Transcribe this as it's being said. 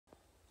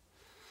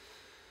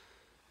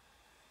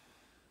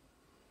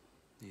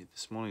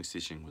this morning's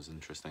session was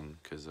interesting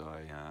because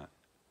I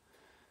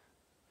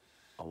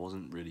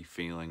wasn't really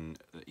feeling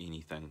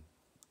anything,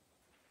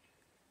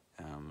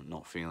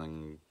 not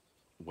feeling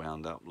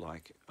wound up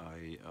like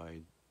I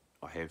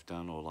have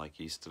done, or like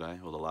yesterday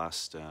or the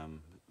last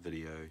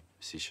video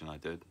session I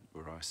did,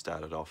 where I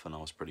started off and I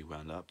was pretty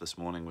wound up. This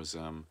morning was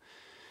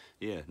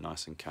yeah,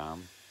 nice and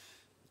calm,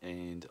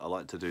 and I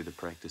like to do the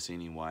practice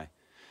anyway,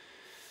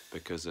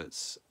 because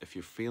it's, if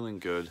you're feeling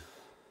good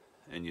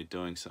and you're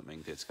doing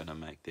something that's going to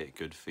make that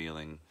good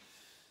feeling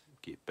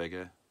get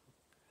bigger,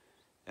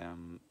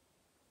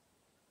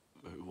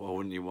 why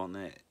wouldn't you want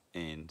that?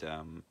 And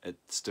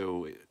it's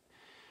still,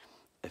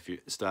 if you're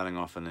starting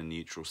off in a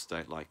neutral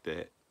state like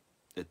that,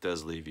 it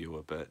does leave you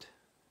a bit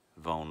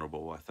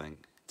vulnerable, I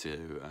think,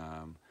 to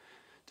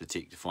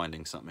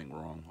finding something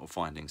wrong or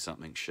finding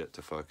something shit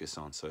to focus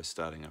on. So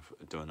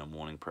doing a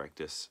morning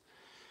practice,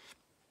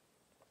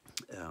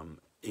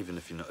 even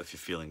if you're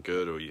feeling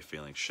good or you're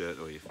feeling shit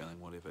or you're feeling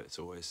whatever,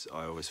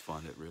 I always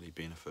find it really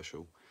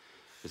beneficial,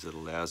 because it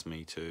allows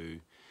me to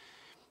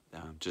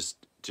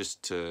just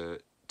to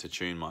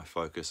tune my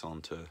focus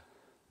onto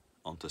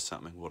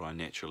something what I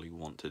naturally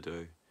want to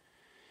do.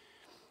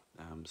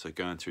 So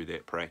going through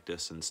that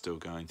practice and still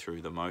going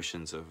through the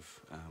motions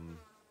of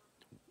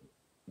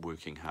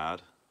working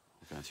hard,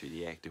 going through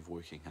the act of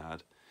working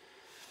hard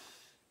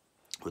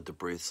with the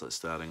breaths, like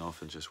starting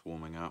off and just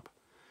warming up,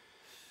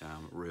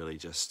 really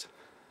just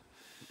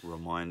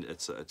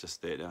it's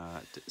just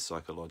that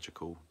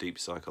deep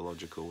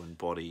psychological and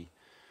body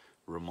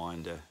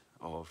reminder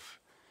of,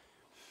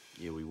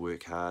 yeah, we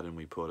work hard and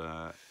we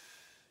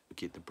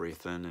get the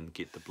breath in and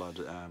get the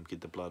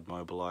blood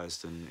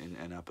mobilized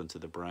and up into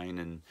the brain,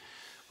 and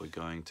we're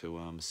going to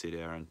set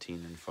our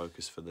intent and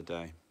focus for the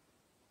day,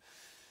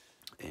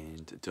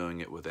 and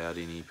doing it without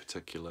any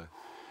particular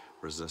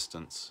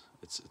resistance.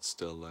 It's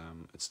still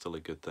a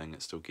good thing.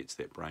 It still gets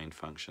that brain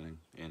functioning,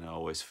 and I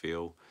always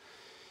feel,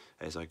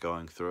 as I'm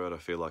going through it, I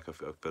feel like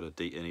I've got an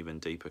even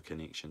deeper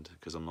connection,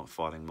 because I'm not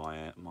fighting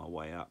my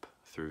way up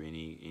through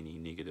any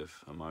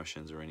negative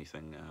emotions or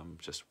anything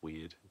just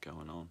weird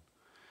going on.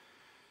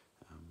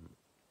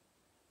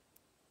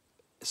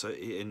 So,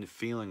 and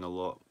feeling a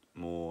lot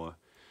more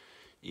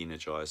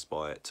energized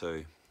by it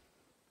too.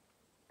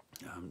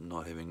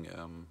 Not having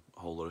a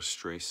whole lot of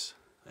stress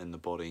in the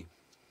body,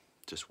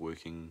 just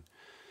working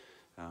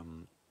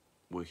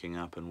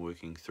up and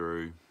working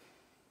through.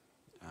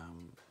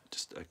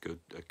 Just a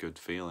good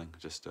feeling,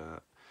 just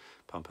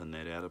pumping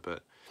that out a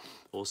bit.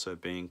 Also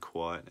being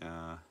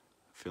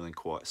feeling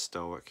quite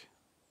stoic.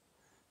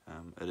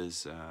 It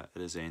is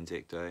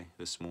Anzac Day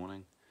this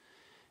morning,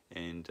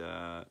 and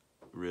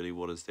really,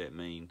 what does that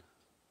mean?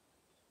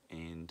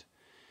 And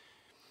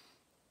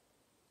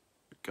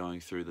going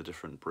through the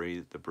different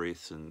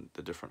breaths and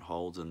the different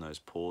holds and those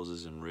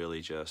pauses, and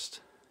really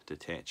just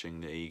detaching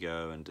the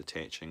ego and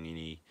detaching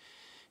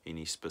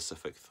any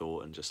specific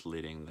thought, and just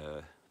letting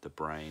the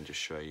brain just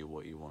show you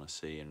what you want to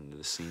see, and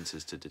the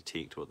senses to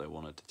detect what they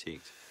want to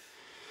detect.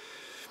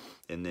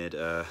 And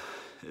that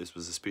this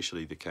was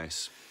especially the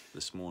case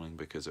this morning,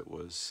 because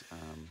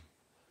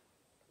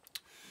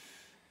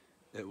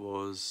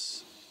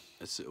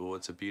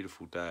it's a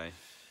beautiful day,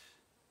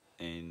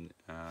 and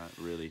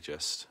really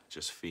just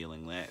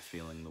feeling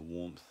the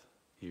warmth,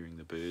 hearing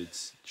the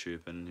birds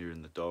chirping,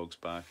 hearing the dogs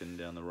barking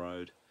down the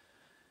road,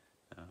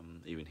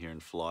 even hearing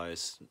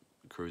flies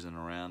cruising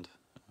around.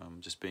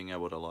 Just being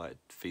able to like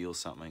feel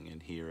something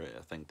and hear it,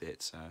 I think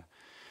that's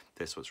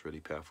what's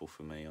really powerful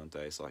for me on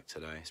days like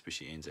today,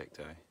 especially Anzac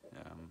Day.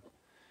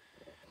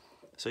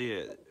 So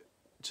yeah,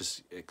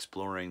 just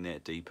exploring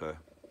that deeper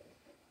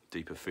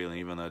feeling,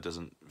 even though it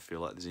doesn't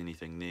feel like there's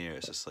anything there.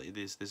 It's just like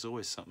there's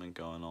always something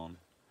going on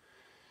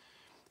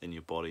in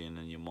your body and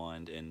in your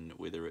mind, and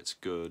whether it's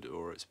good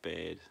or it's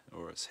bad,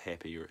 or it's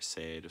happy or it's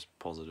sad, it's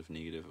positive,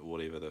 negative, or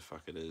whatever the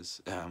fuck it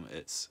is,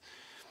 it's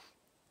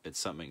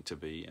something to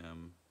be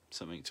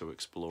something to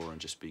explore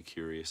and just be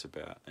curious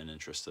about and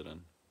interested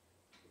in.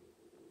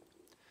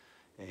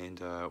 And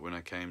when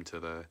I came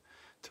to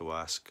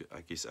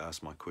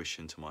ask my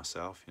question to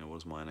myself, what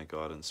does my inner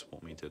guidance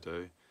want me to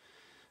do?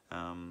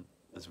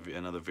 It's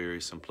another very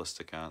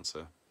simplistic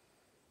answer,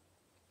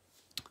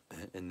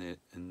 in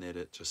that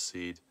it just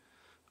said,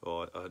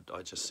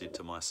 I just said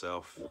to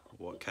myself,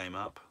 what came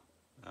up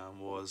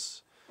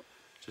was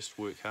just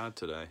work hard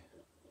today.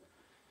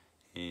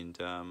 And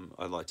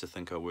I like to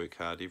think I work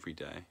hard every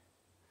day,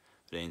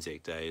 but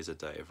Anzac Day is a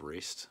day of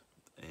rest,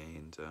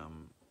 and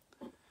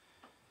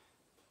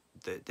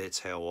that's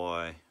how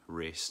I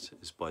rest,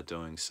 is by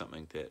doing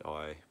something that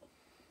I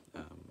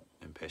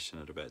am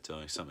passionate about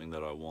doing, something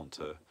that I want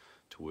to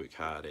work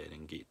hard at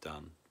and get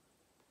done.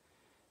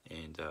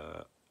 And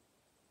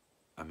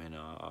I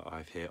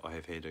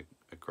have had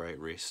a great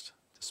rest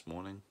this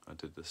morning. I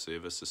did the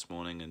service this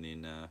morning, and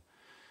then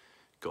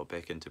got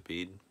back into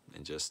bed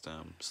and just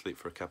slept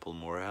for a couple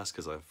more hours,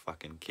 because I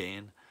fucking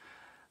can.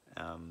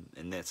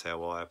 And that's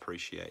how I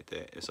appreciate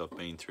that, as I've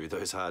been through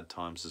those hard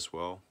times as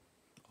well,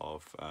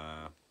 of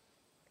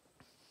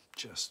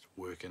just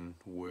working,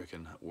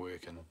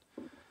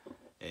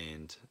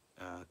 and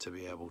to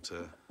be able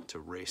to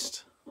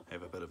rest,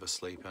 have a bit of a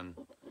sleep in,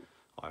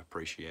 I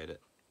appreciate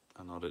it.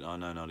 I know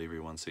not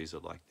everyone sees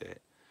it like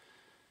that.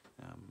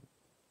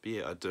 But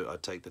yeah, I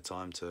take the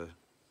time to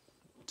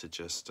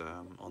just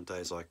on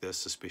days like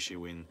this,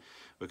 especially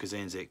because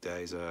Anzac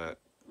days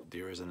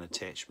there is an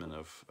attachment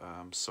of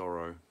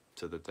sorrow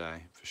to the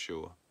day for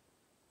sure.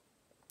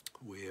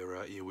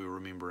 We're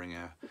remembering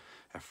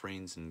our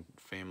friends and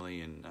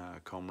family and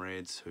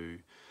comrades who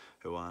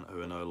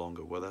are no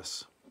longer with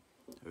us,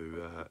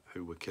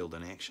 who were killed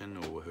in action,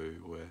 or who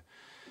were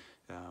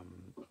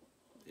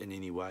in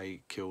any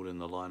way killed in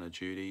the line of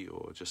duty,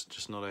 or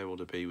just not able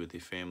to be with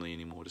their family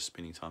anymore, just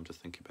spending time to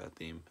think about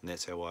them. And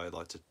that's how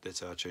that's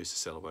how I choose to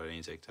celebrate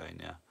Anzac Day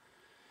now.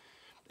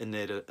 In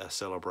that a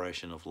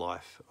celebration of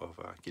life, of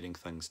getting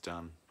things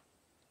done.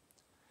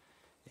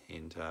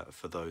 And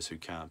for those who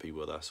can't be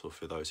with us, or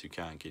for those who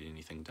can't get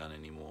anything done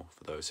anymore,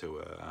 for those who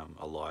are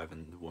alive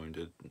and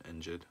wounded,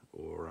 injured,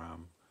 or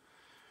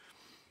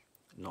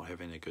not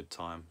having a good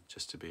time,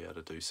 just to be able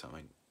to do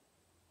something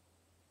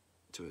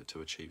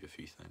to achieve a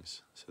few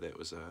things. So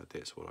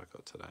that's what I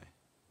got today,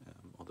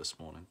 or this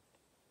morning.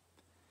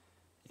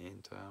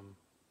 And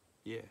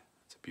yeah,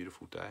 it's a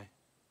beautiful day,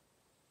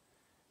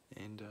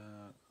 and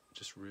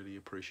just really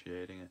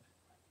appreciating it.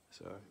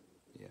 So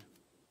yeah.